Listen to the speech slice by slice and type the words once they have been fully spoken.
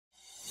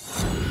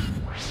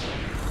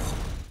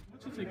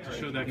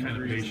show that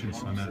kind of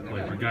patience on that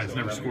play? Where guys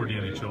never scored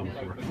in the NHL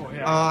before.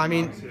 I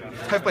mean,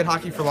 I've played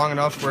hockey for long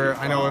enough where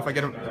I know if I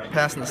get a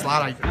pass in the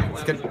slot, I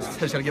just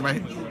got to get my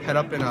head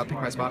up and pick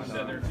my spot.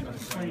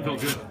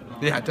 Felt good.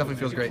 Yeah, it definitely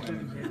feels great.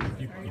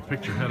 You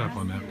picked your head up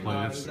on that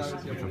play. It's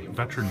like a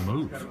veteran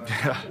move.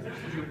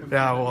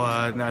 Yeah. Well,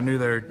 I knew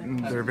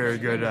they're very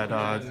good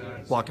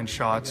at blocking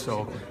shots.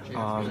 So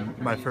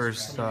my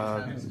first thing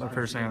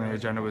on the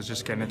agenda was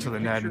just getting it to the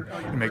net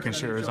and making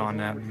sure it was on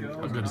net.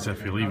 How good does that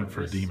feel, even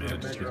for a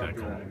D-man, to get that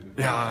goal?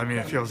 Yeah, I mean,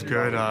 it feels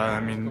good. I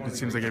mean, it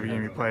seems like every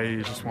game you play,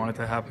 you just want it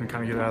to happen,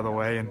 kind of get it out of the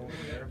way,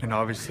 and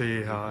obviously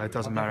it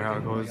doesn't matter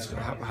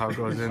how it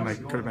goes in. Like,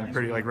 it could have been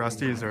pretty like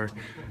Rusty's or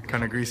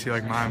kind of greasy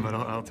like mine, but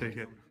I'll take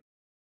it.